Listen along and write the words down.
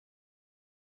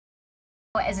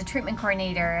As a treatment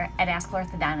coordinator at Askell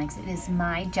Orthodontics, it is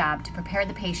my job to prepare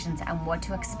the patients on what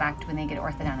to expect when they get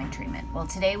orthodontic treatment. Well,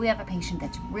 today we have a patient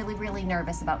that's really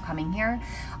nervous about coming here,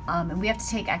 and we have to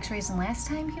take x-rays, and last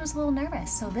time he was a little nervous,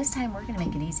 so this time we're going to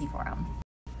make it easy for him.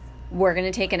 We're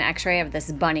going to take an x-ray of this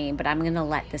bunny, but I'm going to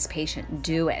let this patient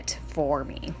do it for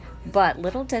me. But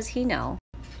little does he know,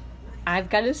 I've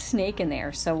got a snake in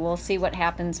there, so we'll see what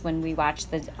happens when we watch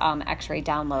the x-ray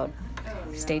download.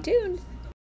 Stay tuned.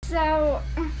 So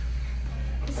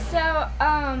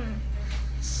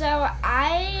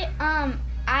I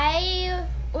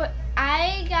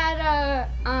got a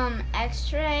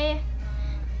X-ray,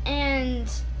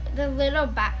 and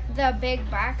the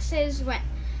big boxes went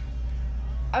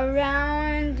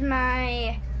around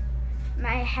my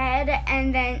head,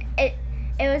 and then it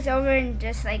was over in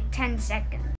just like 10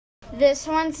 seconds. This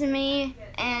one's me,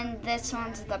 and this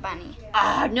one's the bunny.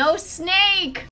 Ah, no snake!